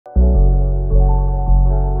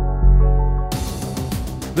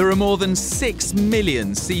There are more than 6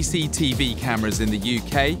 million CCTV cameras in the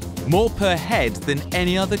UK, more per head than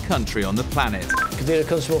any other country on the planet. Consider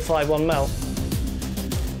Constable 51 Mel.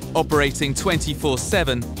 Operating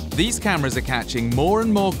 24/7, these cameras are catching more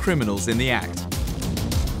and more criminals in the act.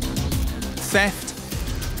 Theft,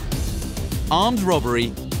 armed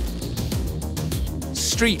robbery,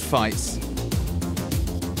 street fights,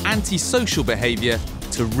 antisocial behaviour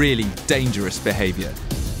to really dangerous behaviour.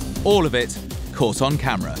 All of it caught on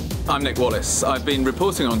camera. I'm Nick Wallace. I've been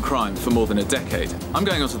reporting on crime for more than a decade. I'm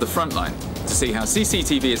going onto the front line to see how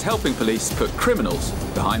CCTV is helping police put criminals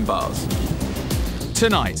behind bars.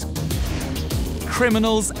 Tonight,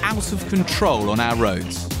 criminals out of control on our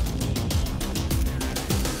roads.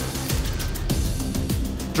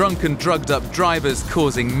 Drunk and drugged up drivers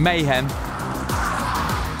causing mayhem.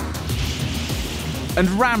 And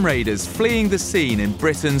ram raiders fleeing the scene in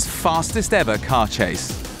Britain's fastest ever car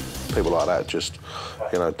chase. People like that just,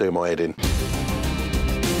 do my head in.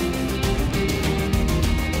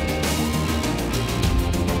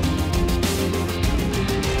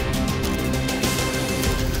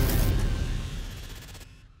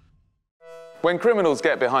 When criminals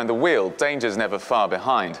get behind the wheel, danger's never far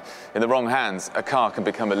behind. In the wrong hands, a car can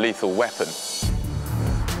become a lethal weapon.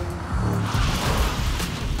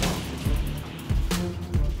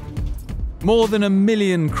 More than 1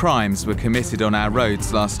 million crimes were committed on our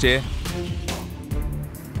roads last year.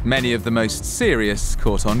 Many of the most serious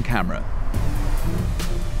caught on camera.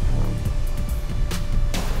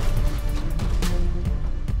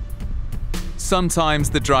 Sometimes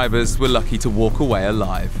the drivers were lucky to walk away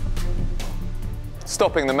alive.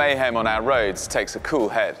 Stopping the mayhem on our roads takes a cool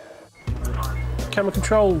head. Camera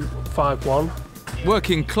Control 51.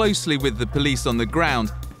 Working closely with the police on the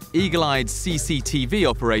ground, eagle-eyed CCTV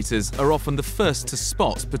operators are often the first to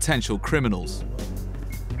spot potential criminals.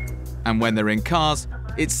 And when they're in cars,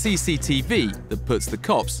 it's CCTV that puts the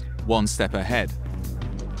cops one step ahead.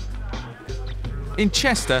 In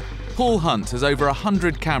Chester, Paul Hunt has over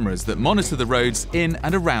 100 cameras that monitor the roads in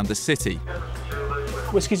and around the city.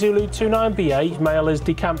 Whiskey Zulu 29BA, male is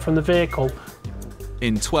decamped from the vehicle.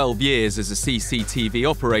 In 12 years as a CCTV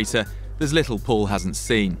operator, there's little Paul hasn't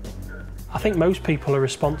seen. I think most people are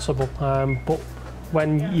responsible, but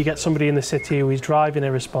when you get somebody in the city who is driving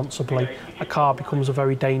irresponsibly, a car becomes a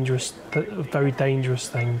very dangerous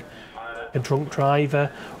thing. A drunk driver,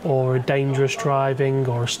 or a dangerous driving,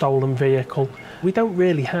 or a stolen vehicle. We don't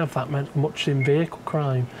really have that much in vehicle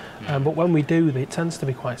crime, but when we do, it tends to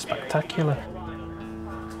be quite spectacular.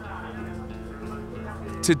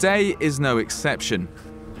 Today is no exception.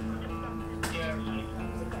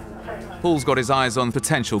 Paul's got his eyes on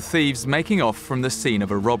potential thieves making off from the scene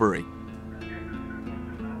of a robbery.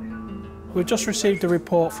 We've just received a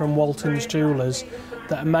report from Walton's Jewellers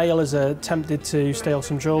that a male has attempted to steal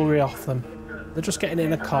some jewellery off them. They're just getting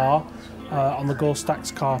in a car on the Gore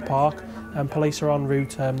Stacks car park, and police are en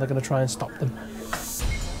route. They're going to try and stop them.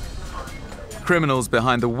 Criminals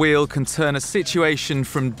behind the wheel can turn a situation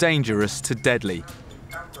from dangerous to deadly.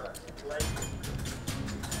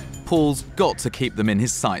 Paul's got to keep them in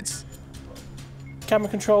his sights. Camera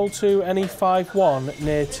control to NE51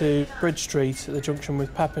 near to Bridge Street at the junction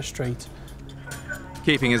with Pepper Street.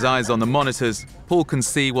 Keeping his eyes on the monitors, Paul can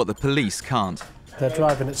see what the police can't. They're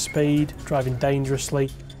driving at speed, driving dangerously.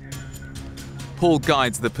 Paul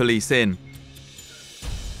guides the police in,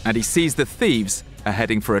 and he sees the thieves are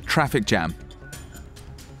heading for a traffic jam.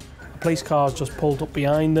 A police car's just pulled up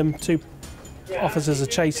behind them. Two officers are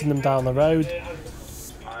chasing them down the road.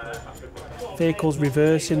 Vehicle's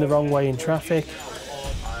reversing the wrong way in traffic.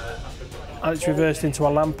 And it's reversed into a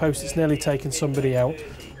lamppost. It's nearly taken somebody out.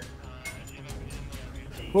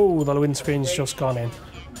 Oh, the windscreen's just gone in.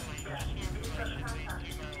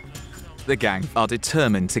 The gang are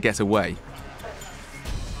determined to get away.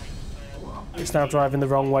 It's now driving the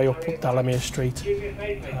wrong way up Delamere Street.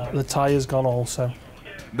 The tyre's gone also.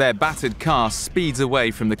 Their battered car speeds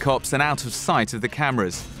away from the cops and out of sight of the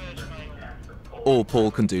cameras. All Paul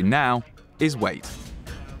can do now is wait.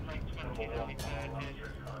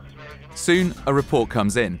 Soon, a report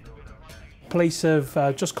comes in. Police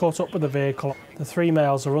have just caught up with the vehicle. The three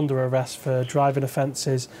males are under arrest for driving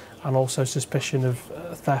offences and also suspicion of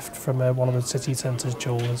theft from one of the city centre's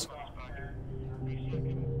jewellers.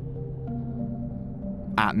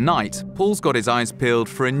 At night, Paul's got his eyes peeled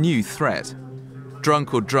for a new threat.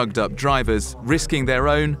 Drunk or drugged up drivers risking their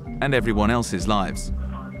own and everyone else's lives.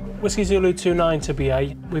 Whiskey Zulu 29 to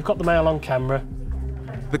BA. We've got the male on camera.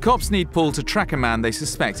 The cops need Paul to track a man they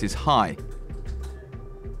suspect is high.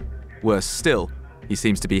 Worse still, he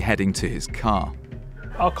seems to be heading to his car.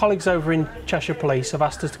 Our colleagues over in Cheshire Police have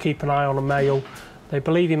asked us to keep an eye on a male They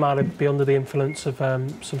believe he might be under the influence of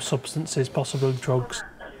some substances, possibly drugs.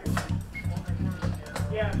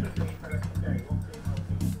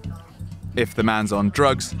 If the man's on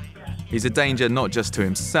drugs, he's a danger not just to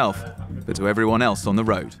himself, but to everyone else on the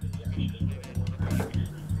road.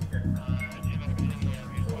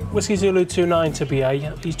 Whiskey Zulu 29 to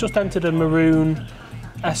BA. He's just entered a maroon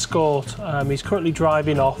Escort. He's currently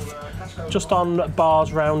driving off, just on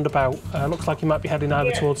Bars roundabout. Looks like he might be heading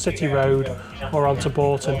either towards City Road or onto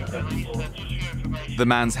Borton. The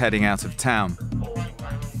man's heading out of town.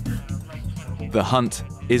 The hunt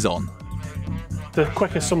is on. The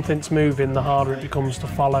quicker something's moving, the harder it becomes to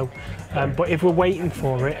follow. But if we're waiting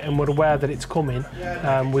for it and we're aware that it's coming,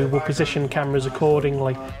 we will position cameras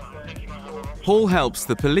accordingly. Paul helps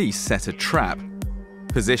the police set a trap,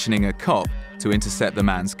 positioning a cop to intercept the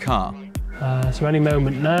man's car. So any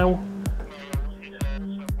moment now.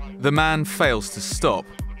 The man fails to stop.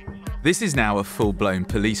 This is now a full-blown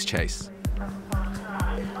police chase.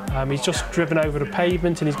 He's just driven over the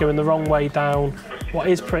pavement and he's going the wrong way down what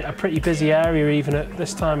is a pretty busy area even at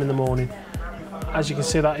this time in the morning. As you can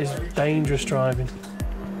see, that is dangerous driving.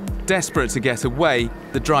 Desperate to get away,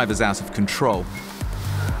 the driver's out of control.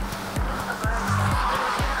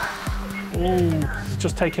 Ooh, he's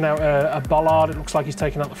just taken out a bollard. It looks like he's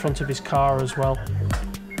taken out the front of his car as well.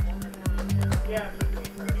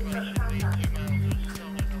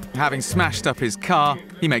 Having smashed up his car,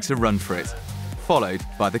 he makes a run for it, followed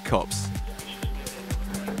by the cops.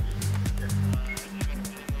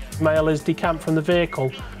 Male is decamped from the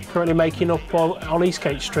vehicle, currently making up on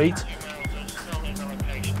Eastgate Street.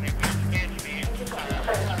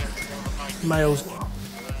 Male's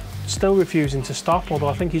still refusing to stop, although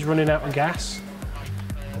I think he's running out of gas.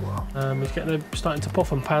 He's starting to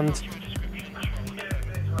puff and pant.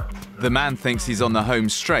 The man thinks he's on the home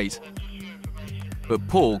straight, but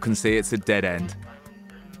Paul can see it's a dead end.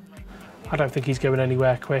 I don't think he's going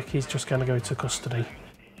anywhere quick. He's just going to go to custody.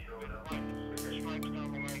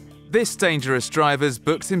 This dangerous driver's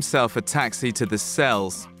booked himself a taxi to the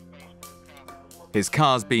cells. His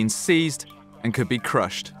car's been seized and could be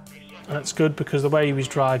crushed. That's good because the way he was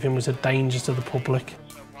driving was a danger to the public.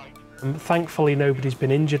 And thankfully, nobody's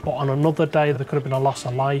been injured, but on another day, there could have been a loss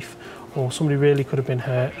of life or somebody really could have been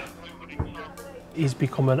hurt. He's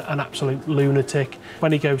become an absolute lunatic.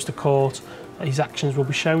 When he goes to court, his actions will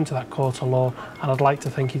be shown to that court of law, and I'd like to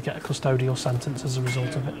think he'd get a custodial sentence as a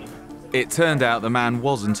result of it. It turned out the man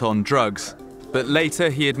wasn't on drugs, but later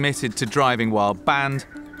he admitted to driving while banned,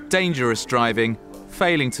 dangerous driving,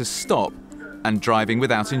 failing to stop, and driving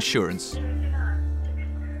without insurance.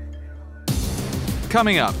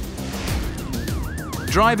 Coming up,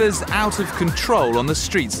 drivers out of control on the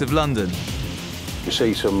streets of London. You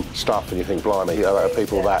see some stuff and you think, blimey, are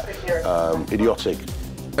people that idiotic?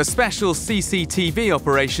 A special CCTV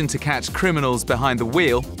operation to catch criminals behind the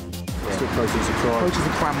wheel.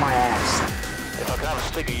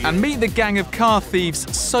 And meet the gang of car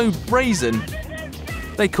thieves so brazen,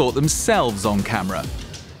 they caught themselves on camera.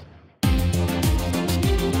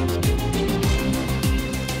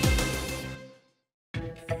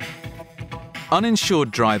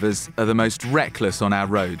 Uninsured drivers are the most reckless on our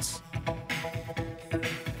roads.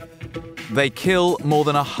 They kill more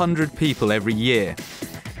than 100 people every year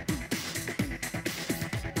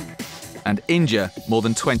and injure more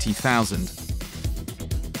than 20,000.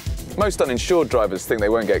 Most uninsured drivers think they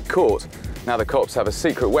won't get caught. Now the cops have a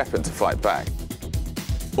secret weapon to fight back.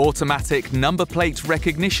 Automatic number plate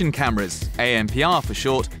recognition cameras, ANPR for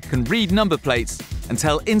short, can read number plates and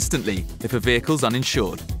tell instantly if a vehicle's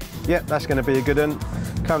uninsured. Yep, that's going to be a good one.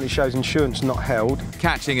 Currently shows insurance not held.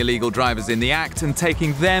 Catching illegal drivers in the act and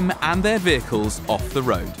taking them and their vehicles off the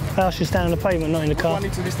road. I asked you to stand on the pavement, not in the car. Do I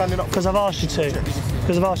need to be standing up? Because I've asked you to.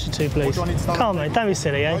 Because I've asked you to, please. Come on, mate, don't be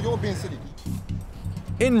silly, eh? Oh, you're being silly.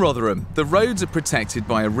 In Rotherham, the roads are protected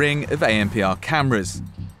by a ring of ANPR cameras,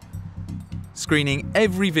 screening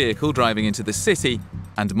every vehicle driving into the city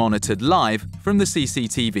and monitored live from the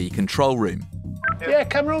CCTV control room. Yeah,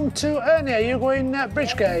 Cameron to Ernie, you're going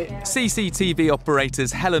Bridgegate. CCTV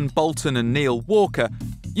operators Helen Bolton and Neil Walker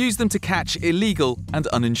use them to catch illegal and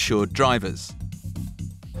uninsured drivers.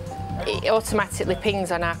 It automatically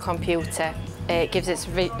pings on our computer. It gives us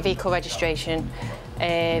vehicle registration,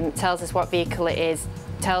 tells us what vehicle it is,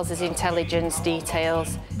 tells us intelligence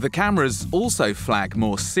details. The cameras also flag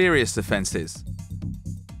more serious offences.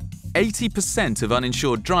 80% of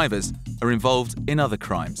uninsured drivers are involved in other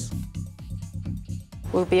crimes.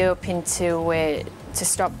 We'll be hoping to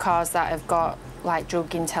stop cars that have got like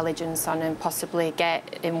drug intelligence on and possibly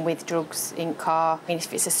get him with drugs in car. I mean,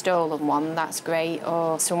 if it's a stolen one, that's great,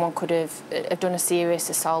 or someone could have done a serious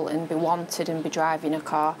assault and be wanted and be driving a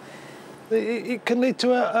car. It can lead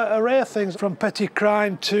to a array of things, from petty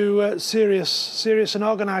crime to serious and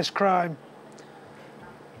organised crime.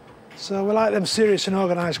 So we like them serious and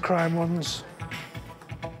organised crime ones.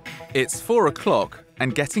 It's 4 o'clock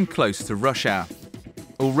and getting close to rush hour.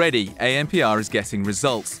 Already, ANPR is getting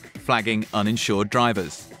results, flagging uninsured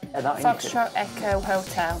drivers. Foxtrot Echo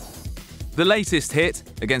Hotel. The latest hit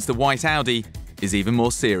against a white Audi is even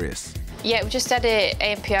more serious. Yeah, we just had an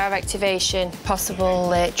ANPR activation,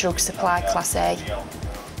 possible drug supply Class A.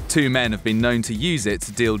 2 men have been known to use it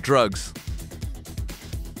to deal drugs.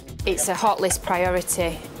 It's a hot list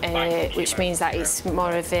priority, which means that it's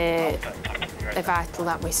more of a vital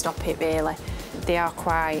that we stop it, really. They are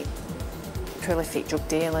quite prolific drug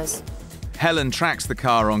dealers. Helen tracks the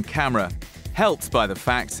car on camera, helped by the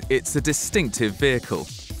fact it's a distinctive vehicle.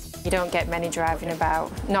 You don't get many driving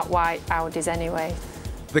about, not white Audis anyway.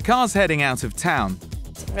 The car's heading out of town.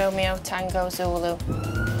 Romeo Tango Zulu.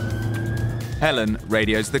 Helen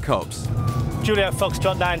radios the cops. Juliet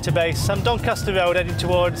Foxtrot 9 to base. I'm Doncaster Road heading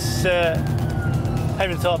towards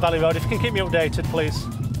Herringthorpe Valley Road. If you can keep me updated, please.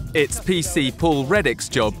 It's PC Paul Reddick's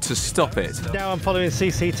job to stop it. Now I'm following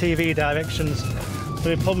CCTV directions.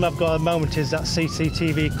 The problem I've got at the moment is that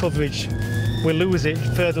CCTV coverage. We lose it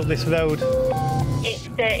further up this road.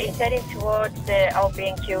 It's heading towards the Old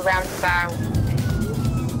B&Q roundabout.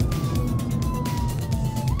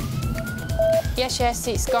 Yes,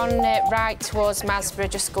 it's gone right towards Masborough,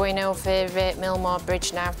 just going over Millmore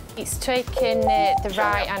Bridge now. It's taken the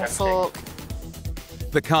right-hand fork.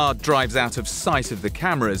 The car drives out of sight of the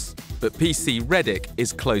cameras, but PC Reddick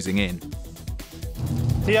is closing in.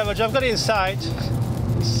 Yeah, Roger, I've got it in sight.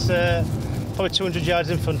 It's probably 200 yards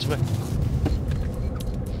in front of me.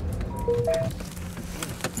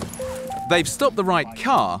 They've stopped the right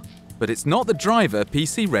car, but it's not the driver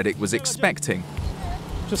PC Reddick was expecting.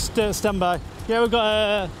 Just stand by. Yeah, we've got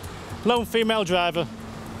a lone female driver.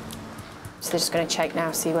 So they're just going to check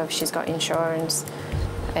now, see whether she's got insurance.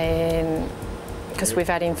 Because we've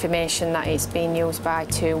had information that it's being used by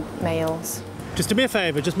 2 males. Just do me a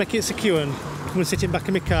favour, just make it secure and come and sit it back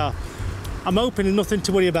in my car. I'm hoping there's nothing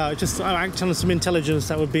to worry about, just act on some intelligence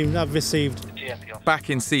that I've received. Back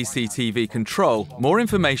in CCTV control, more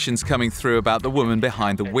information's coming through about the woman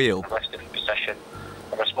behind the wheel. Possession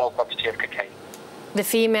of a small quantity of cocaine. The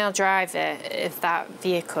female driver of that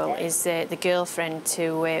vehicle is the girlfriend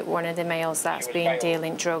to one of the males that's been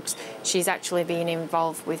dealing drugs. She's actually been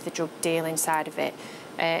involved with the drug dealing side of it,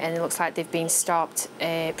 and it looks like they've been stopped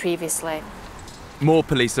previously. More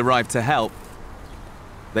police arrive to help.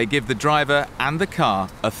 They give the driver and the car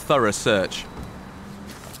a thorough search.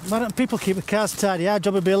 Why don't people keep the cars tidy? Our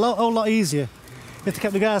job would be a whole lot easier if they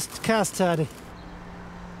kept the cars tidy.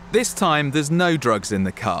 This time, there's no drugs in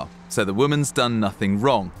the car, so the woman's done nothing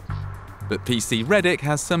wrong. But PC Reddick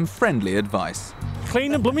has some friendly advice.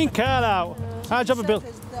 Clean the blooming car out. Our job would be...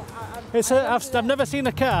 I've never seen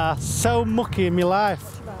a car so mucky in my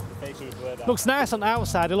life. Looks nice on the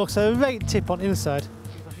outside, it looks a right tip on the inside.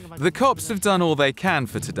 The cops have done all they can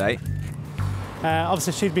for today.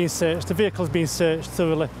 Obviously she's been searched, the vehicle's been searched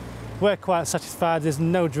thoroughly. We're quite satisfied there's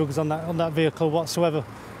no drugs on that vehicle whatsoever.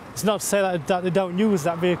 It's not to say that they don't use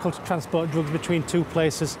that vehicle to transport drugs between 2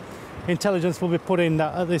 places. Intelligence will be put in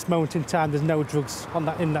that at this moment in time there's no drugs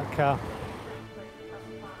in that car.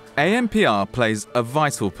 ANPR plays a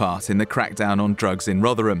vital part in the crackdown on drugs in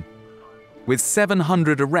Rotherham. With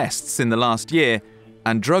 700 arrests in the last year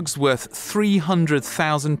and drugs worth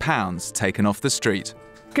 £300,000 taken off the street.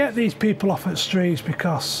 Get these people off at streets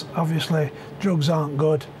because obviously drugs aren't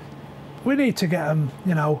good. We need to get them,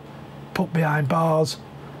 put behind bars.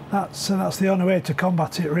 That's the only way to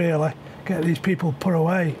combat it, really. Get these people put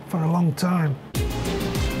away for a long time.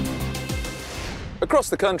 Across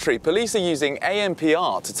the country, police are using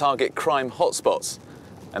ANPR to target crime hotspots,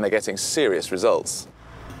 and they're getting serious results.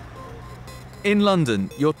 In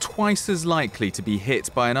London, you're twice as likely to be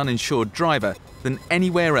hit by an uninsured driver than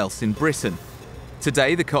anywhere else in Britain.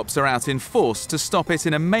 Today, the cops are out in force to stop it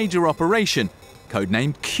in a major operation,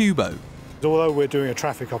 codenamed Cubo. Although we're doing a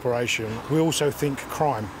traffic operation, we also think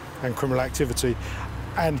crime and criminal activity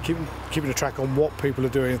and keeping a track on what people are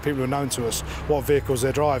doing, people who are known to us, what vehicles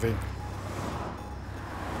they're driving.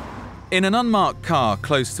 In an unmarked car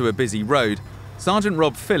close to a busy road, Sergeant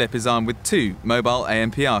Rob Phillip is armed with 2 mobile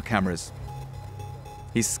ANPR cameras.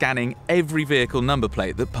 He's scanning every vehicle number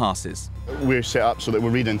plate that passes. We're set up so that we're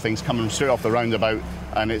reading things coming straight off the roundabout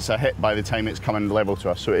and it's a hit by the time it's coming level to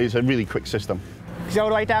us, so it is a really quick system. Could you all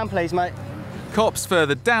the way down, please, mate? Cops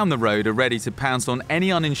further down the road are ready to pounce on any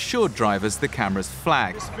uninsured drivers the cameras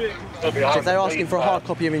flag. So if they're asking for a hard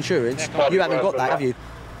copy of insurance, you haven't got that, have you?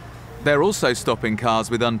 They're also stopping cars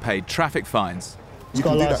with unpaid traffic fines. You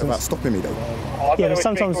can do that without stopping me, though. Yeah, but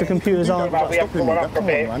sometimes the computers aren't stopping me. Come on,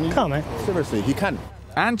 man. Come on, Seriously, you can.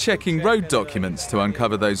 And checking road documents to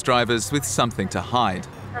uncover those drivers with something to hide.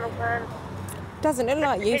 Doesn't look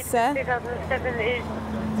like you, sir.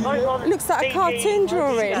 Looks like a cartoon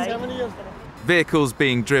drawing. Vehicles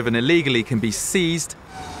being driven illegally can be seized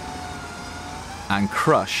and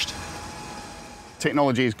crushed.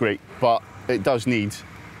 Technology is great, but it does need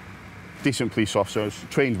decent police officers,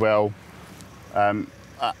 trained well, and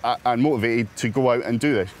motivated to go out and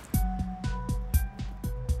do this.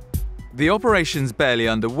 The operation's barely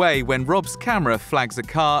underway when Rob's camera flags a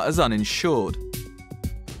car as uninsured.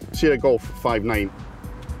 Sierra Golf 59.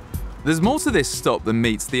 There's more to this stop than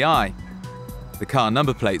meets the eye. The car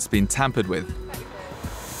number plate's been tampered with.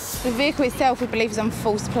 The vehicle itself, we believe, is on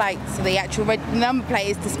false plates, so the actual number plate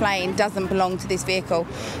is displaying doesn't belong to this vehicle.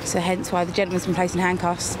 So hence why the gentleman's been placed in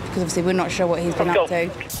handcuffs, because obviously we're not sure what he's been up to.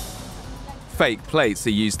 Fake plates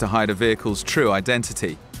are used to hide a vehicle's true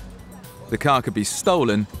identity. The car could be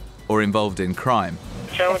stolen or involved in crime.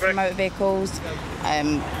 From motor vehicles,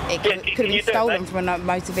 it could have been stolen from a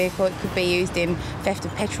motor vehicle. It could be used in theft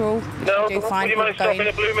of petrol. You do find people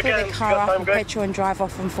going, fill their car up with petrol and drive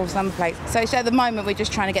off on false number plates. So at the moment we're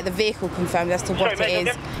just trying to get the vehicle confirmed as to what it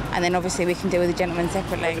is, and then obviously we can deal with the gentleman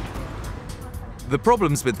separately. The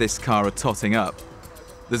problems with this car are totting up.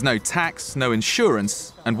 There's no tax, no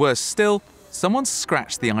insurance, and worse still, someone's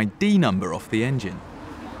scratched the ID number off the engine.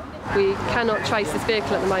 We cannot trace this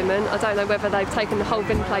vehicle at the moment. I don't know whether they've taken the whole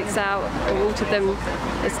VIN plates out or altered them.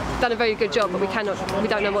 It's done a very good job, but we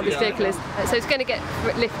don't know what this vehicle is. So it's going to get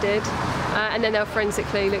lifted, and then they'll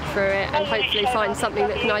forensically look through it and hopefully find something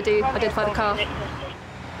that can identify the car.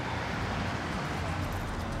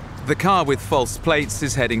 The car with false plates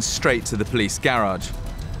is heading straight to the police garage,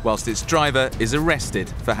 whilst its driver is arrested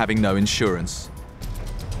for having no insurance.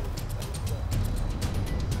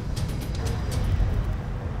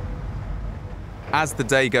 As the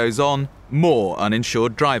day goes on, more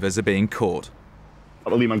uninsured drivers are being caught.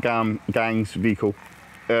 The Lima gang's vehicle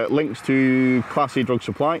links to Class A drug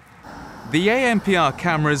supply. The ANPR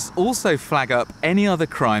cameras also flag up any other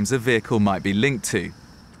crimes a vehicle might be linked to.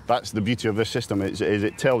 That's the beauty of this system, is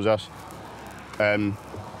it tells us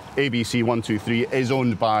ABC 123 is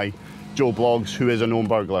owned by Joe Bloggs, who is a known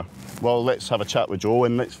burglar. Well, let's have a chat with Joe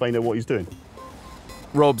and let's find out what he's doing.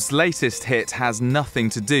 Rob's latest hit has nothing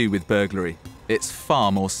to do with burglary. It's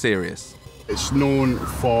far more serious. It's known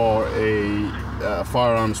for a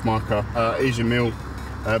firearms marker. Asian male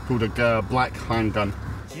pulled a black handgun.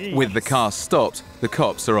 With the car stopped, the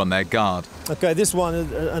cops are on their guard. OK, this one,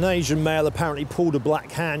 an Asian male apparently pulled a black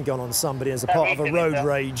handgun on somebody as a part of a road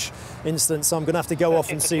rage incident, so I'm going to have to go off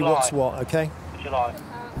and see what's what, OK?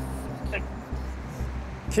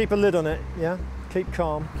 Keep a lid on it, yeah? Keep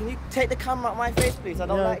calm. Can you take the camera out of my face, please? I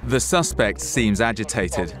don't like... The suspect seems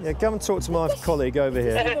agitated. Yeah, go and talk to my colleague over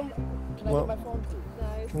here. Well,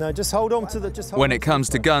 no, just hold on to the... When it comes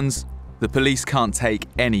to guns, the police can't take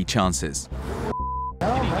any chances.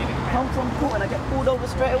 Come from court and I get pulled over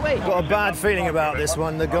straight away. I've got a bad feeling about this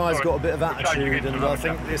one. The guy's got a bit of attitude, and I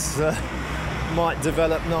think this might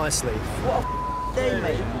develop nicely. What a day,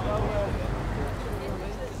 mate.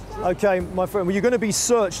 OK, my friend, well, you're going to be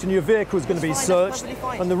searched and your vehicle is going to be searched.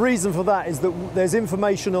 And the reason for that is that there's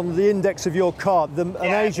information on the index of your car. An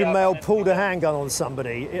Asian male pulled a handgun on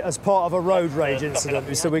somebody as part of a road rage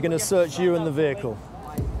incident. So we're going to search you and the vehicle.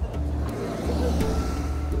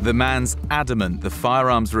 The man's adamant the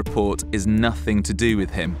firearms report is nothing to do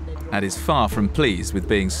with him and is far from pleased with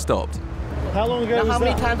being stopped. How long ago was that? How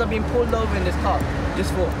many times I've been pulled over in this car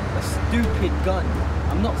just for a stupid gun?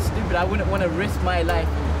 I'm not stupid. I wouldn't want to risk my life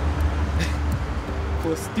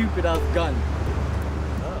for a stupid ass gun.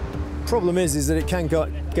 Problem is that it can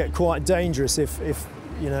get quite dangerous if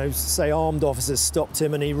you know, say armed officers stopped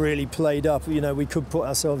him and he really played up. You know, we could put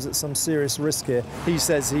ourselves at some serious risk here. He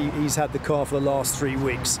says he's had the car for the last 3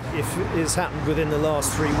 weeks. If it's happened within the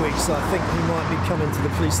last 3 weeks, I think he might be coming to the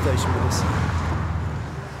police station with us.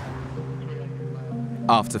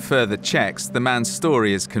 After further checks, the man's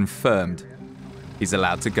story is confirmed. He's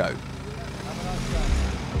allowed to go.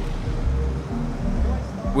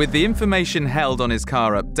 With the information held on his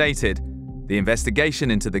car updated, the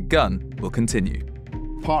investigation into the gun will continue.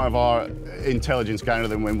 Part of our intelligence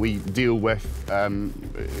gathering when we deal with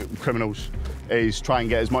criminals is try and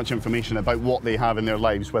get as much information about what they have in their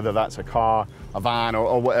lives, whether that's a car, a van,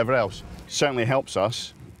 or whatever else. Certainly helps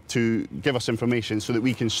us to give us information so that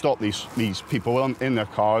we can stop these people in their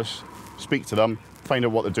cars, speak to them, find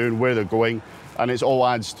out what they're doing, where they're going, and it all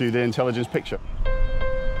adds to the intelligence picture.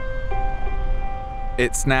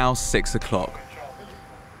 It's now 6 o'clock.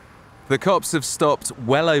 The cops have stopped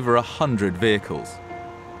well over 100 vehicles.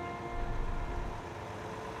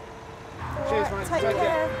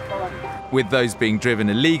 With those being driven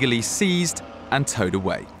illegally seized and towed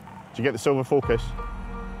away. Did you get the silver Focus?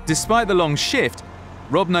 Despite the long shift,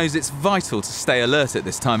 Rob knows it's vital to stay alert at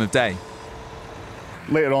this time of day.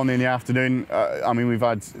 Later on in the afternoon, I mean, we've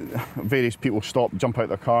had various people stop, jump out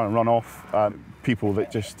their car and run off. People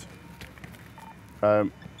that just...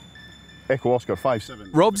 Echo Oscar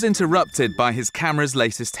 57. Rob's interrupted by his camera's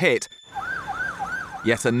latest hit.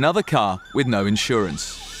 Yet another car with no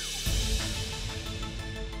insurance.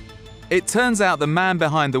 It turns out the man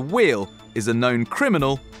behind the wheel is a known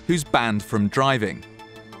criminal who's banned from driving.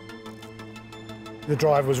 The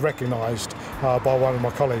driver was recognised by one of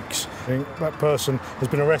my colleagues. I think that person has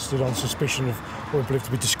been arrested on suspicion of what we believe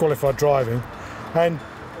to be disqualified driving and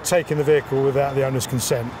taking the vehicle without the owner's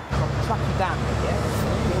consent. Track you down, yeah?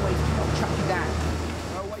 Track you down.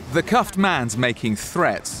 The cuffed man's making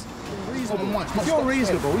threats. If you're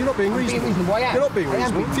reasonable, you're not being reasonable. You're not being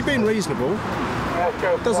reasonable. If you're being reasonable,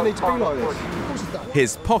 it doesn't need to be like this.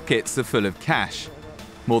 His pockets are full of cash,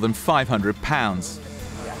 more than £500.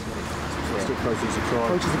 Still approaches the crime.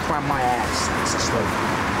 Approaches the crime, my ass. That's the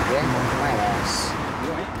yeah, my ass.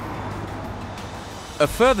 A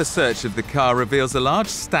further search of the car reveals a large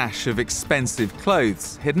stash of expensive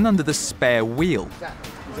clothes hidden under the spare wheel.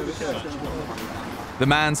 The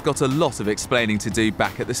man's got a lot of explaining to do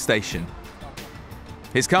back at the station.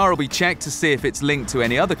 His car will be checked to see if it's linked to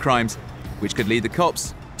any other crimes, which could lead the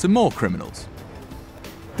cops to more criminals.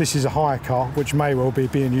 This is a hire car which may well be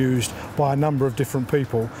being used by a number of different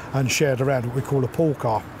people and shared around what we call a pool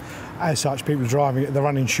car. As such, people are driving it, they're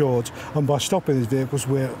uninsured, and by stopping these vehicles,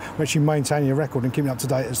 we're actually maintaining a record and keeping up to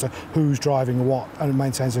date as to who's driving what, and it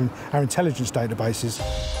maintains our intelligence databases.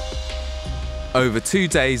 Over 2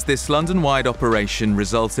 days, this London-wide operation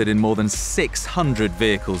resulted in more than 600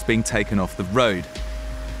 vehicles being taken off the road,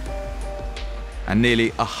 and nearly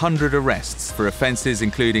 100 arrests for offences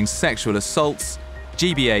including sexual assaults,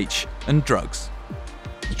 GBH and drugs.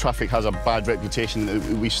 The traffic has a bad reputation that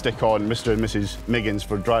we stick on Mr. and Mrs. Miggins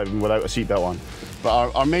for driving without a seatbelt on.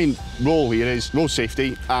 But our main role here is road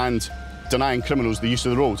safety and denying criminals the use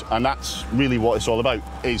of the road. And that's really what it's all about,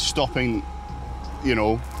 is stopping, you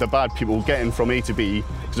know, the bad people getting from A to B.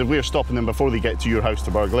 Because if we're stopping them before they get to your house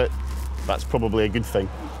to burgle it, that's probably a good thing.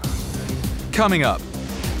 Coming up,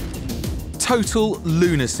 total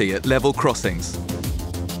lunacy at level crossings.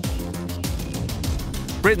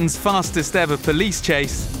 Britain's fastest ever police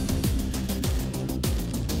chase,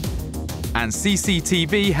 and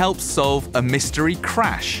CCTV helps solve a mystery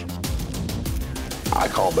crash. I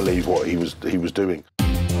can't believe what he was doing.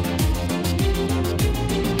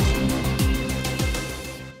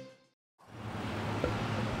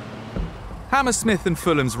 Hammersmith and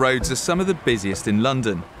Fulham's roads are some of the busiest in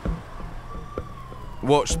London.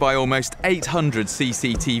 Watched by almost 800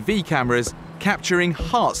 CCTV cameras, capturing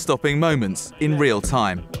heart-stopping moments in real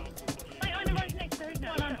time.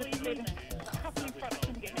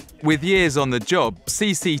 With years on the job,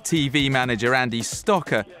 CCTV manager Andy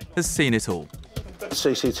Stocker has seen it all.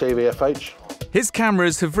 CCTV FH. His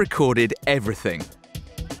cameras have recorded everything.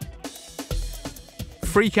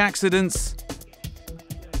 Freak accidents,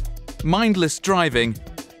 mindless driving,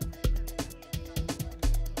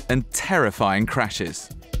 and terrifying crashes.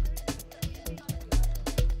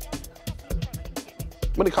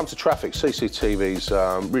 When it comes to traffic, CCTV's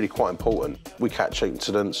really quite important. We catch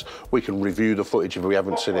incidents, we can review the footage if we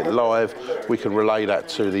haven't seen it live, we can relay that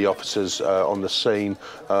to the officers on the scene,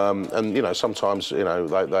 and you know, sometimes you know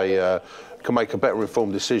they can make a better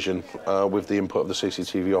informed decision with the input of the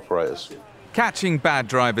CCTV operators. Catching bad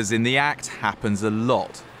drivers in the act happens a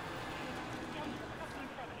lot.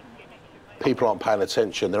 People aren't paying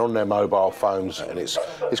attention, they're on their mobile phones, and it's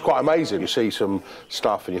quite amazing. You see some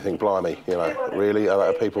stuff and you think, blimey, you know, really,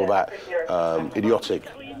 are people that idiotic?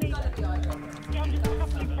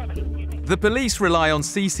 The police rely on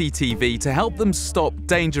CCTV to help them stop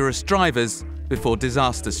dangerous drivers before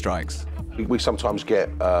disaster strikes. We sometimes get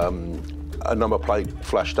a number plate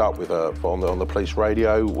flashed up with on the police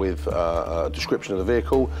radio with a description of the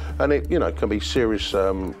vehicle, and it, you know, can be serious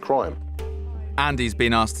crime. Andy's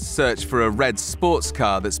been asked to search for a red sports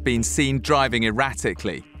car that's been seen driving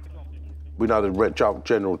erratically. We know the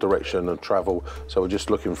general direction of travel, so we're just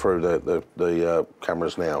looking through the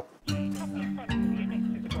cameras now.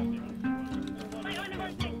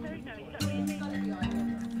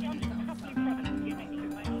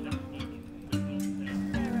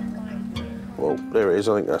 there it is,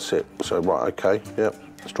 I think that's it. So, right, OK, yep.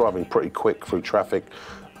 It's driving pretty quick through traffic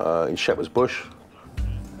in Shepherd's Bush.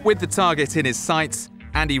 With the target in his sights,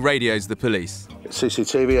 Andy radios the police.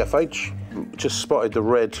 CCTV FH, just spotted the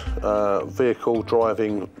red vehicle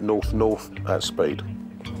driving north-north at speed.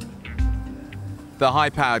 The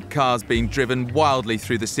high-powered car's being driven wildly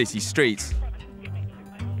through the city streets,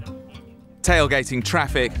 tailgating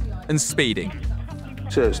traffic and speeding.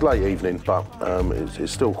 So it's late evening, but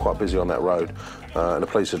it's still quite busy on that road, and the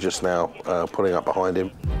police are just now pulling up behind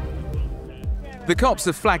him. The cops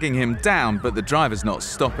are flagging him down, but the driver's not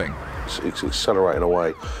stopping. It's accelerating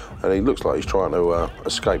away, and he looks like he's trying to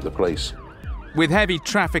escape the police. With heavy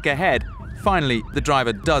traffic ahead, finally the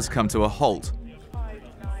driver does come to a halt.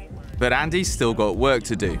 But Andy's still got work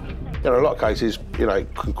to do. In a lot of cases,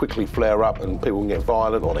 it can quickly flare up and people can get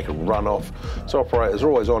violent or they can run off. So operators are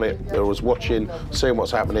always on it, they're always watching, seeing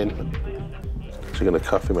what's happening. So you're going to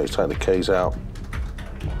cuff him, he's taking the keys out,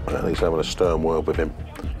 and he's having a stern word with him.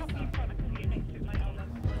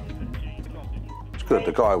 It's good,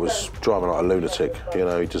 the guy was driving like a lunatic,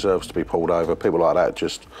 he deserves to be pulled over. People like that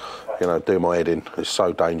just, do my head in. It's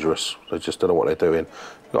so dangerous, they just don't know what they're doing.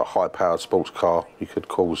 You've got a high-powered sports car, you could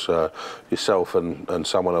cause yourself and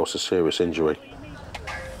someone else a serious injury.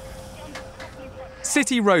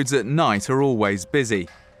 City roads at night are always busy,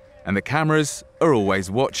 and the cameras are always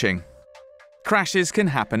watching. Crashes can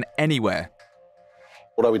happen anywhere.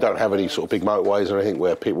 Although we don't have any sort of big motorways or anything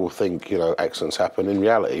where people think, accidents happen, in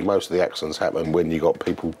reality, most of the accidents happen when you've got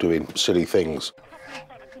people doing silly things.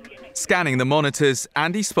 Scanning the monitors,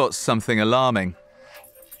 Andy spots something alarming.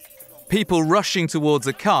 People rushing towards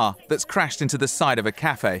a car that's crashed into the side of a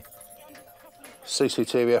cafe.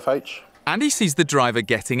 CCTV FH. Andy sees the driver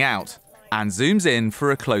getting out and zooms in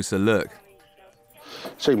for a closer look.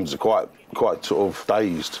 Seems quite sort of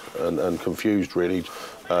dazed and confused, really.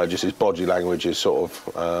 Just his body language is sort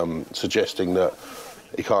of suggesting that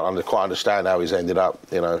he can't quite understand how he's ended up,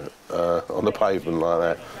 on the pavement like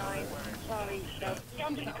that.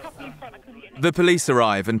 The police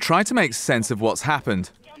arrive and try to make sense of what's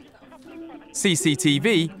happened.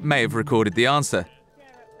 CCTV may have recorded the answer.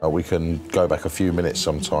 We can go back a few minutes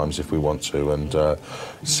sometimes if we want to and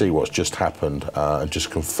see what's just happened and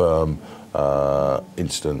just confirm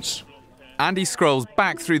incidents. Andy scrolls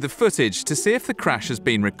back through the footage to see if the crash has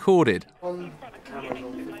been recorded.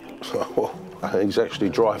 He's actually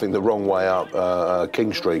driving the wrong way up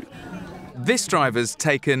King Street. This driver's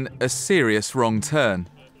taken a serious wrong turn.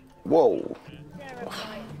 Whoa.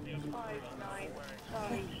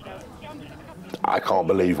 I can't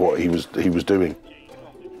believe what he was doing.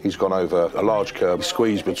 He's gone over a large curb,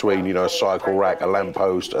 squeezed between, a cycle rack, a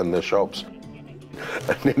lamppost and the shops,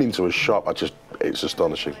 and then into a shop. It's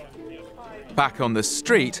astonishing. Back on the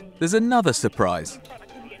street, there's another surprise.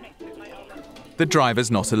 The driver's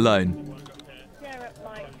not alone.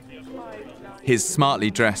 His smartly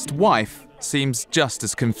dressed wife seems just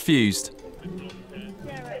as confused.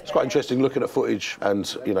 It's quite interesting looking at footage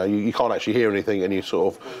and, you can't actually hear anything and you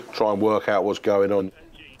sort of try and work out what's going on.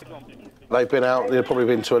 They've been out, they've probably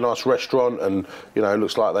been to a nice restaurant and, it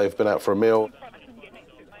looks like they've been out for a meal.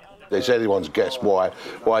 It's anyone's guess why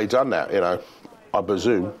he done that, I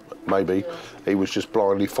presume, maybe, he was just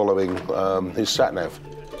blindly following his sat-nav.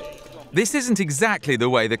 This isn't exactly the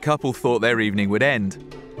way the couple thought their evening would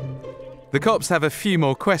end. The cops have a few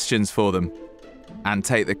more questions for them and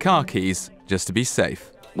take the car keys just to be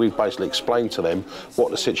safe. We've basically explained to them what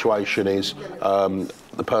the situation is.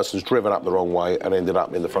 The person's driven up the wrong way and ended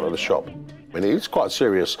up in the front of the shop. I mean, it's quite a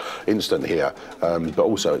serious incident here, but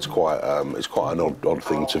also it's quite an odd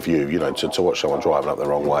thing to view, to watch someone driving up the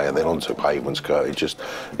wrong way and then onto pavements.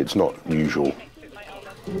 It's not usual.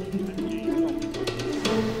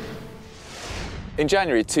 In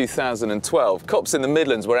January 2012, cops in the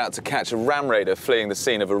Midlands were out to catch a ram raider fleeing the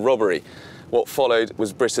scene of a robbery. What followed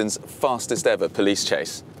was Britain's fastest ever police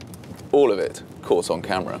chase. All of it caught on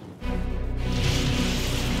camera.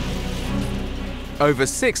 Over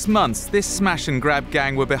 6 months, this smash and grab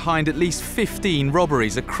gang were behind at least 15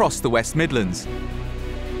 robberies across the West Midlands.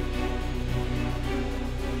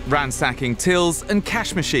 Ransacking tills and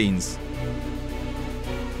cash machines.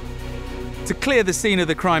 To clear the scene of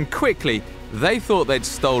the crime quickly, they thought they'd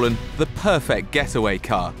stolen the perfect getaway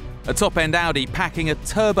car. A top-end Audi packing a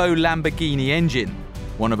turbo Lamborghini engine,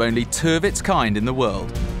 one of only 2 of its kind in the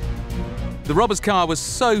world. The robber's car was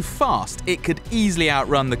so fast it could easily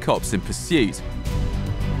outrun the cops in pursuit.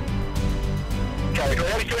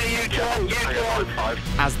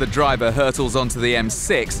 As the driver hurtles onto the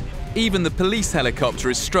M6, even the police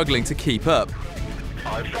helicopter is struggling to keep up.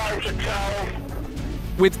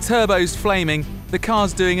 With turbos flaming, the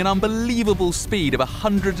car's doing an unbelievable speed of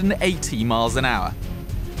 180 miles an hour.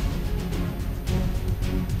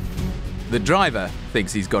 The driver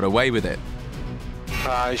thinks he's got away with it.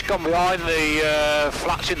 He's gone behind the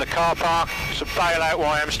flats in the car park. It's a bailout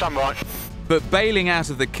YM, stand by. But bailing out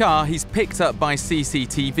of the car, he's picked up by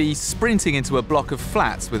CCTV sprinting into a block of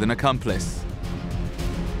flats with an accomplice.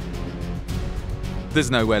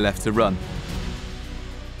 There's nowhere left to run.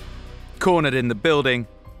 Cornered in the building,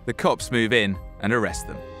 the cops move in and arrest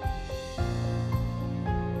them.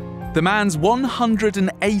 The man's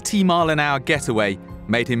 180-mile-an-hour getaway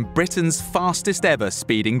made him Britain's fastest ever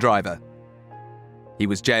speeding driver. He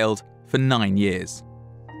was jailed for 9 years.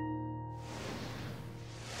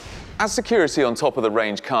 As security on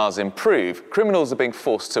top-of-the-range cars improve, criminals are being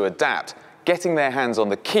forced to adapt. Getting their hands on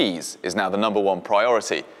the keys is now the #1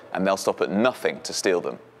 priority, and they'll stop at nothing to steal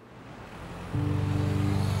them.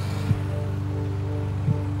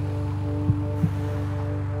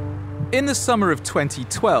 In the summer of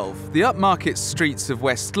 2012, the upmarket streets of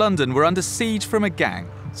West London were under siege from a gang,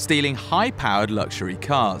 stealing high-powered luxury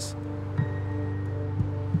cars.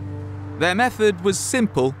 Their method was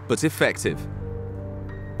simple but effective.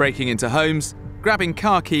 Breaking into homes, grabbing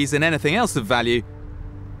car keys and anything else of value,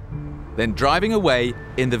 then driving away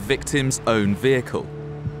in the victim's own vehicle.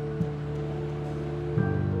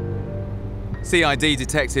 CID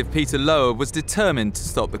detective Peter Lower was determined to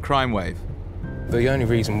stop the crime wave. The only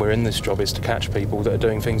reason we're in this job is to catch people that are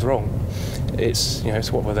doing things wrong.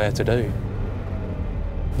 It's what we're there to do.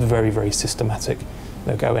 Very, very systematic.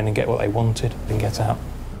 They'll go in and get what they wanted and get out.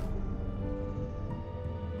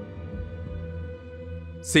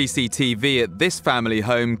 CCTV at this family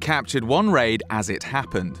home captured one raid as it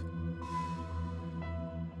happened.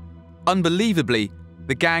 Unbelievably,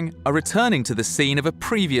 the gang are returning to the scene of a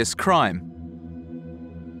previous crime.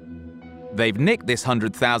 They've nicked this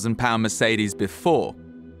 £100,000 Mercedes before.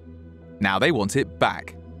 Now they want it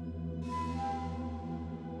back.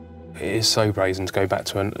 It is so brazen to go back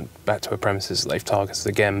to a premises that they've targeted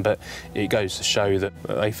again, but it goes to show that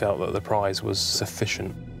they felt that the prize was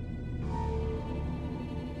sufficient.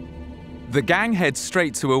 The gang heads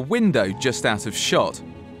straight to a window just out of shot.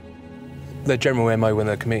 Their general MO when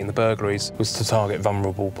they're committing the burglaries was to target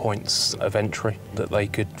vulnerable points of entry that they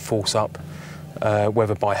could force up,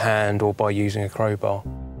 whether by hand or by using a crowbar.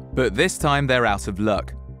 But this time they're out of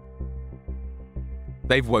luck.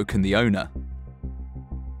 They've woken the owner.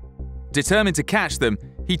 Determined to catch them,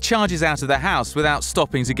 he charges out of the house without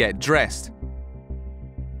stopping to get dressed.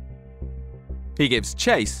 He gives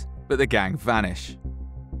chase, but the gang vanish.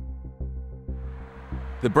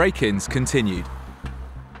 The break-ins continued.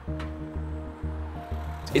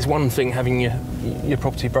 It's one thing having your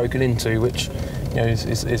property broken into, which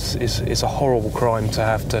is a horrible crime to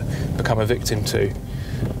have to become a victim to.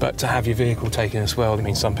 But to have your vehicle taken as well, I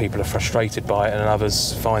mean, some people are frustrated by it and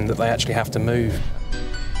others find that they actually have to move.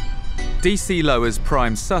 DC Lower's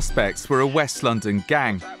prime suspects were a West London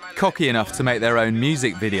gang, cocky enough to make their own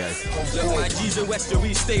music video.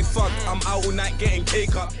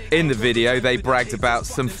 In the video, they bragged about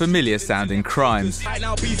some familiar-sounding crimes. The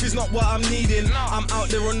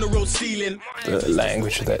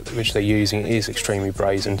language which they're using is extremely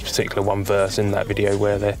brazen, particularly one verse in that video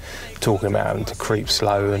where they're talking about having to creep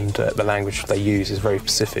slow, and the language they use is very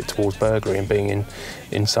specific towards burglary and being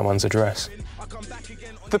in someone's address.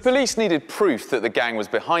 The police needed proof that the gang was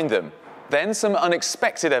behind them. Then some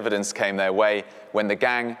unexpected evidence came their way when the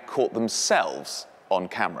gang caught themselves on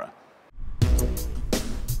camera.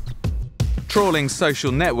 Trawling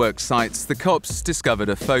social network sites, the cops discovered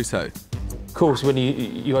a photo. Of course, when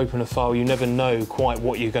you open a file, you never know quite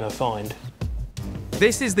what you're going to find.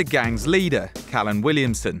 This is the gang's leader, Callan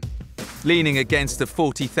Williamson, leaning against a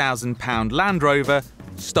 £40,000 Land Rover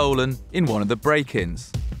stolen in one of the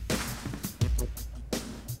break-ins.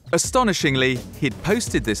 Astonishingly, he'd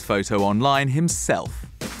posted this photo online himself.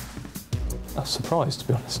 I was surprised, to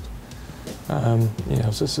be honest. I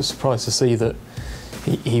was just surprised to see that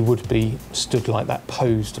he would be stood like that,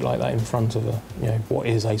 posed like that in front of what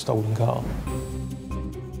is a stolen car.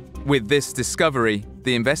 With this discovery,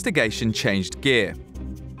 the investigation changed gear.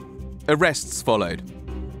 Arrests followed.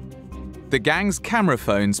 The gang's camera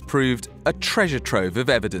phones proved a treasure trove of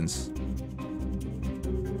evidence.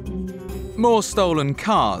 More stolen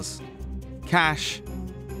cars, cash,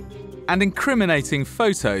 and incriminating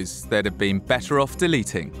photos they'd have been better off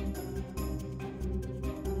deleting.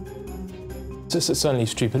 Certainly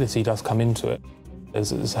stupidity does come into it.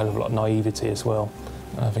 There's a hell of a lot of naivety as well.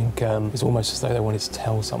 I think it's almost as though they wanted to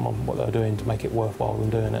tell someone what they were doing to make it worthwhile them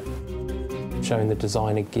doing it. showing the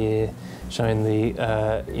designer gear, showing the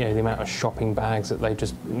the amount of shopping bags that they've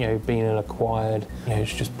just been and acquired.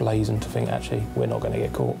 It's just blazing to think actually we're not going to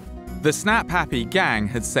get caught. The snap-happy gang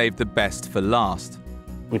had saved the best for last.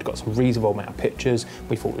 We'd got some reasonable amount of pictures.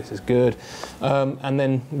 We thought this is good, and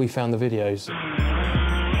then we found the videos.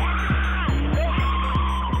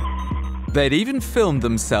 They'd even filmed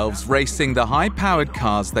themselves racing the high-powered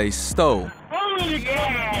cars they stole.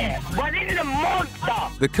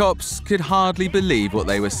 The cops could hardly believe what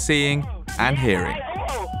they were seeing and hearing.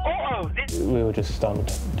 We were just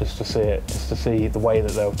stunned just to see it, just to see the way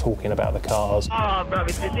that they were talking about the cars. Oh, bro,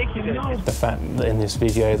 it's ridiculous. The fact that in this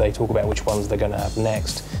video they talk about which ones they're going to have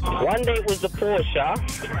next. One day it was the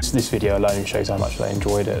Porsche. This video alone shows how much they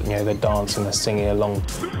enjoyed it. They're dancing, they're singing along.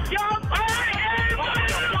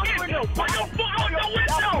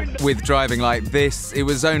 With driving like this, it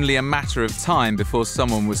was only a matter of time before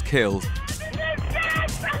someone was killed.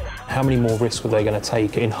 How many more risks were they going to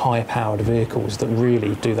take in high-powered vehicles that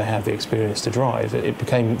really do they have the experience to drive? It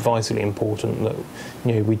became vitally important that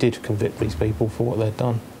we did convict these people for what they'd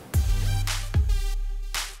done.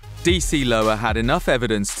 DC Lower had enough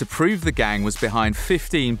evidence to prove the gang was behind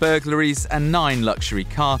 15 burglaries and 9 luxury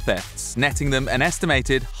car thefts, netting them an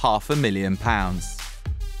estimated £500,000.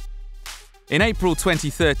 In April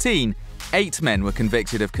 2013, 8 men were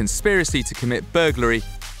convicted of conspiracy to commit burglary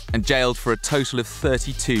and jailed for a total of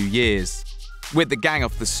 32 years. With the gang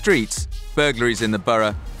off the streets, burglaries in the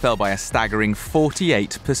borough fell by a staggering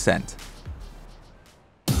 48%.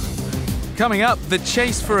 Coming up, the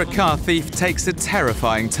chase for a car thief takes a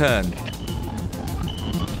terrifying turn.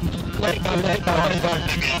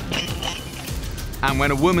 And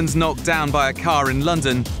when a woman's knocked down by a car in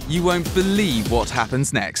London, you won't believe what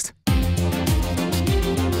happens next.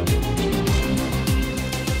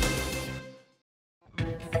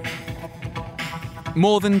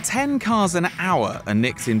 More than 10 cars an hour are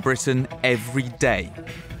nicked in Britain every day.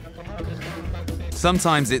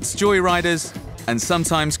 Sometimes it's joyriders, and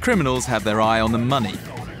sometimes criminals have their eye on the money.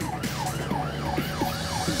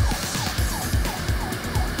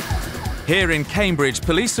 Here in Cambridge,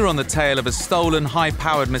 police are on the tail of a stolen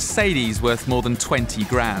high-powered Mercedes worth more than 20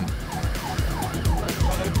 grand.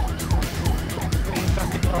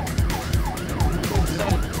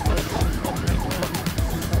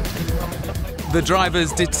 The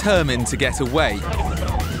driver's determined to get away,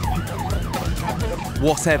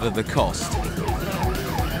 whatever the cost.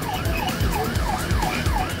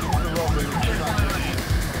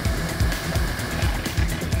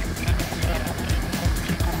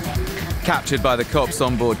 Captured by the cops'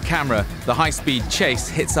 onboard camera, the high-speed chase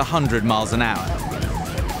hits 100 miles an hour.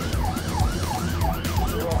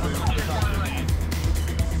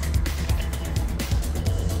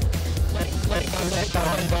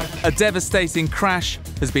 A devastating crash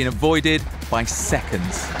has been avoided by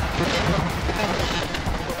seconds.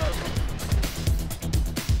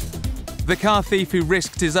 The car thief who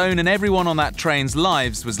risked his own and everyone on that train's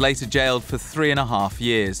lives was later jailed for 3.5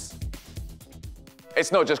 years.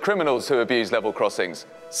 It's not just criminals who abuse level crossings.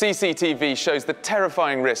 CCTV shows the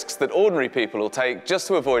terrifying risks that ordinary people will take just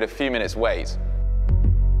to avoid a few minutes' wait.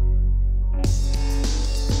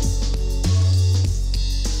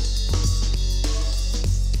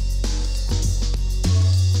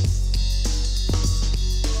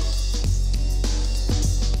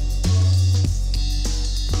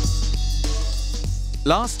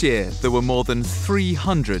 Last year, there were more than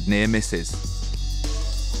 300 near misses.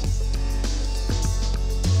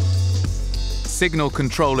 Signal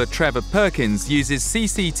controller Trevor Perkins uses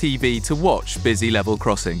CCTV to watch busy level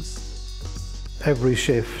crossings. Every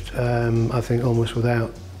shift, I think almost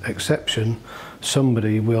without exception,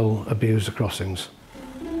 somebody will abuse the crossings.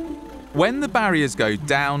 When the barriers go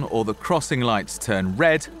down or the crossing lights turn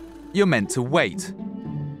red, you're meant to wait.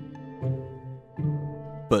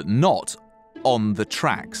 But not on the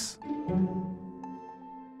tracks.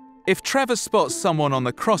 If Trevor spots someone on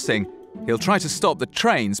the crossing, he'll try to stop the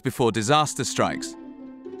trains before disaster strikes.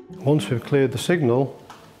 Once we've cleared the signal,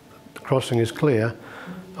 the crossing is clear.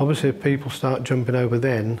 Obviously, if people start jumping over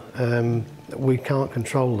then, we can't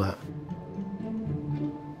control that.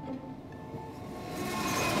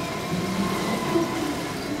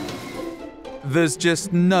 There's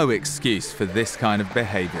just no excuse for this kind of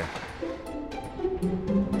behaviour.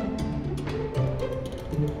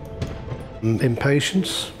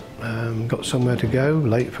 Impatience, got somewhere to go,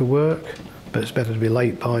 late for work, but it's better to be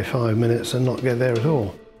late by 5 minutes than not get there at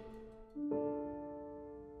all.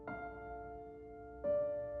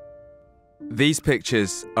 These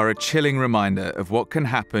pictures are a chilling reminder of what can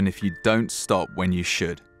happen if you don't stop when you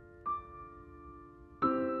should.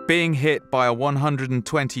 being hit by a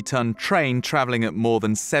 120-ton train travelling at more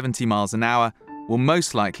than 70 miles an hour will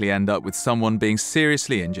most likely end up with someone being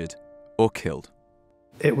seriously injured or killed.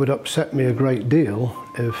 It would upset me a great deal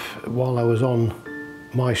if, while I was on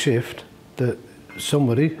my shift, that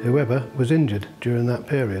somebody, whoever, was injured during that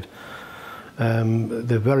period.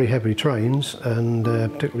 They're very heavy trains, and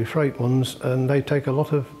particularly freight ones, and they take a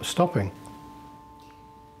lot of stopping.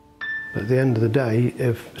 But at the end of the day,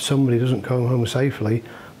 if somebody doesn't come home safely,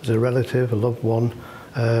 there's a relative, a loved one,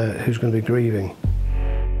 who's going to be grieving.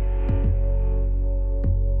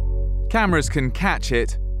 Cameras can catch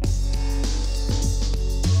it,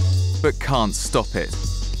 but can't stop it.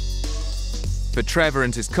 For Trevor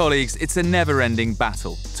and his colleagues, it's a never-ending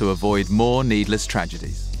battle to avoid more needless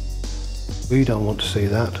tragedies. We don't want to see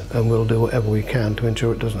that, and we'll do whatever we can to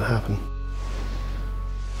ensure it doesn't happen.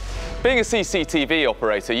 Being a CCTV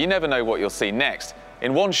operator, you never know what you'll see next.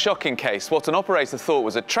 In one shocking case, what an operator thought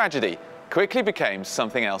was a tragedy quickly became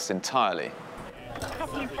something else entirely.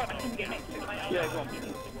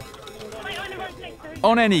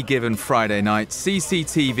 On any given Friday night,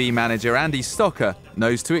 CCTV manager Andy Stocker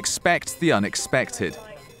knows to expect the unexpected.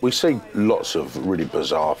 We see lots of really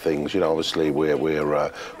bizarre things. You know, obviously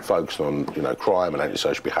we're focused on, you know, crime and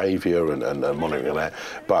antisocial behaviour and monitoring that,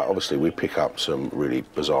 but obviously we pick up some really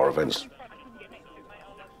bizarre events.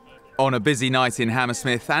 On a busy night in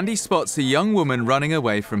Hammersmith, Andy spots a young woman running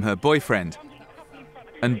away from her boyfriend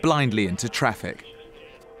and blindly into traffic.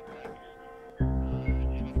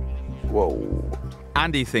 Whoa.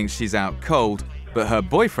 Andy thinks she's out cold, but her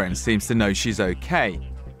boyfriend seems to know she's okay.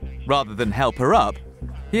 Rather than help her up,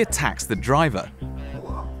 he attacks the driver.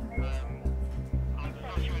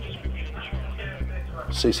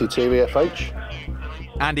 CCTV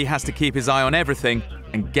FH? Andy has to keep his eye on everything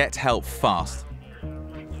and get help fast.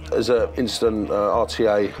 There's an incident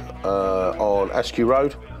RTA on Askew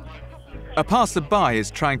Road. A passer-by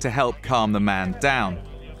is trying to help calm the man down.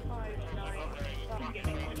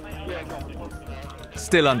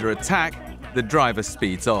 Still under attack, the driver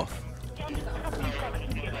speeds off.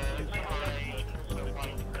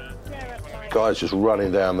 Guy's just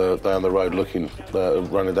running down the road,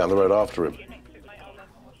 running down the road after him.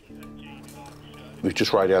 We've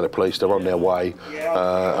just radioed the police. They're on their way,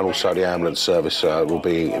 and also the ambulance service will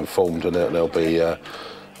be informed, and they'll be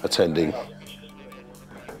attending.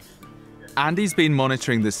 Andy's been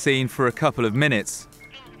monitoring the scene for a couple of minutes.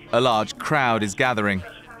 A large crowd is gathering.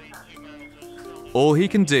 All he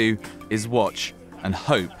can do is watch and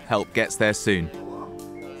hope help gets there soon.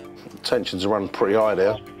 Tensions are running pretty high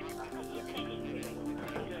there.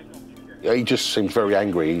 Yeah, he just seems very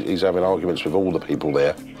angry. He's having arguments with all the people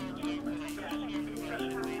there.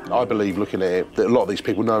 I believe, looking at it, that a lot of these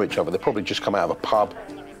people know each other. They've probably just come out of a pub,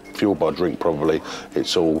 fueled by drink probably.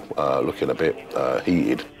 It's all looking a bit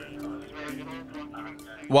heated.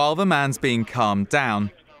 While the man's being calmed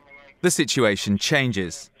down, the situation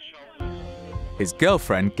changes. His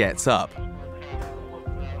girlfriend gets up.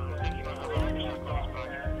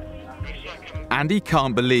 Andy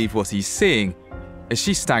can't believe what he's seeing as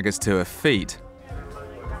she staggers to her feet.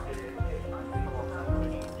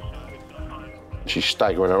 She's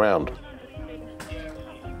staggering around.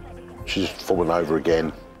 She's fallen over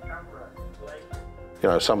again. You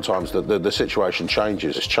know, sometimes the situation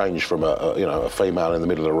changes. It's changed from a female in the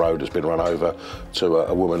middle of the road has been run over to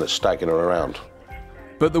a woman that's staggering around.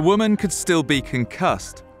 But the woman could still be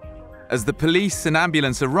concussed. As the police and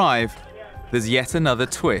ambulance arrive, there's yet another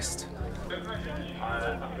twist.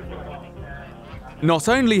 Not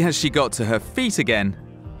only has she got to her feet again,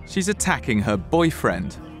 she's attacking her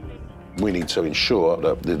boyfriend. We need to ensure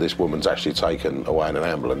that this woman's actually taken away in an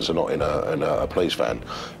ambulance and not in a police van,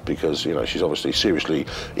 because, you know, she's obviously seriously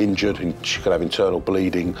injured and she could have internal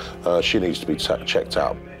bleeding. She needs to be checked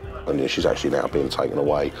out, and she's actually now being taken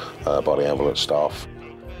away by the ambulance staff.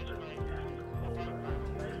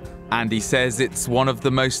 Andy says it's one of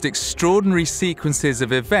the most extraordinary sequences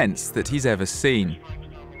of events that he's ever seen.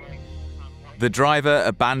 The driver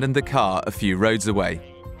abandoned the car a few roads away.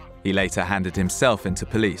 He later handed himself into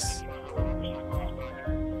police.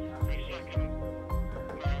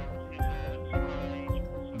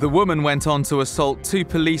 The woman went on to assault 2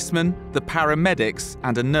 policemen, the paramedics,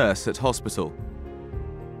 and a nurse at hospital.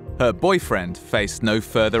 Her boyfriend faced no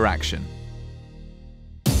further action.